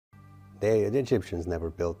The Egyptians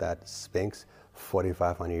never built that Sphinx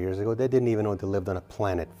 4,500 years ago. They didn't even know they lived on a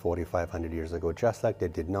planet 4,500 years ago, just like they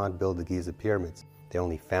did not build the Giza pyramids. They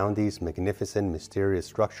only found these magnificent, mysterious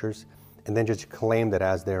structures and then just claimed it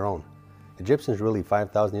as their own. Egyptians really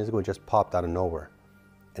 5,000 years ago just popped out of nowhere.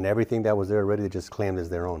 And everything that was there already, they just claimed as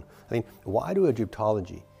their own. I mean, why do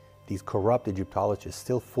Egyptology, these corrupt Egyptologists,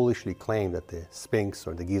 still foolishly claim that the Sphinx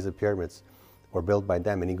or the Giza pyramids were built by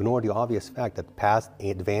them and ignore the obvious fact that past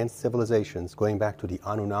advanced civilizations, going back to the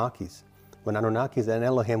Anunnakis, when Anunnakis and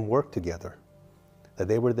Elohim worked together, that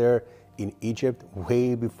they were there in Egypt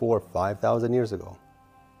way before 5,000 years ago?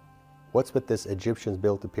 What's with this Egyptians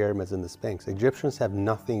built the pyramids and the Sphinx? Egyptians have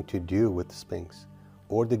nothing to do with the Sphinx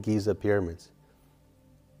or the Giza pyramids.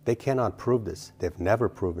 They cannot prove this. They've never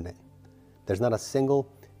proven it. There's not a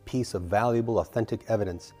single piece of valuable, authentic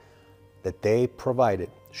evidence that they provided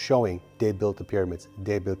showing they built the pyramids,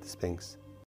 they built the Sphinx.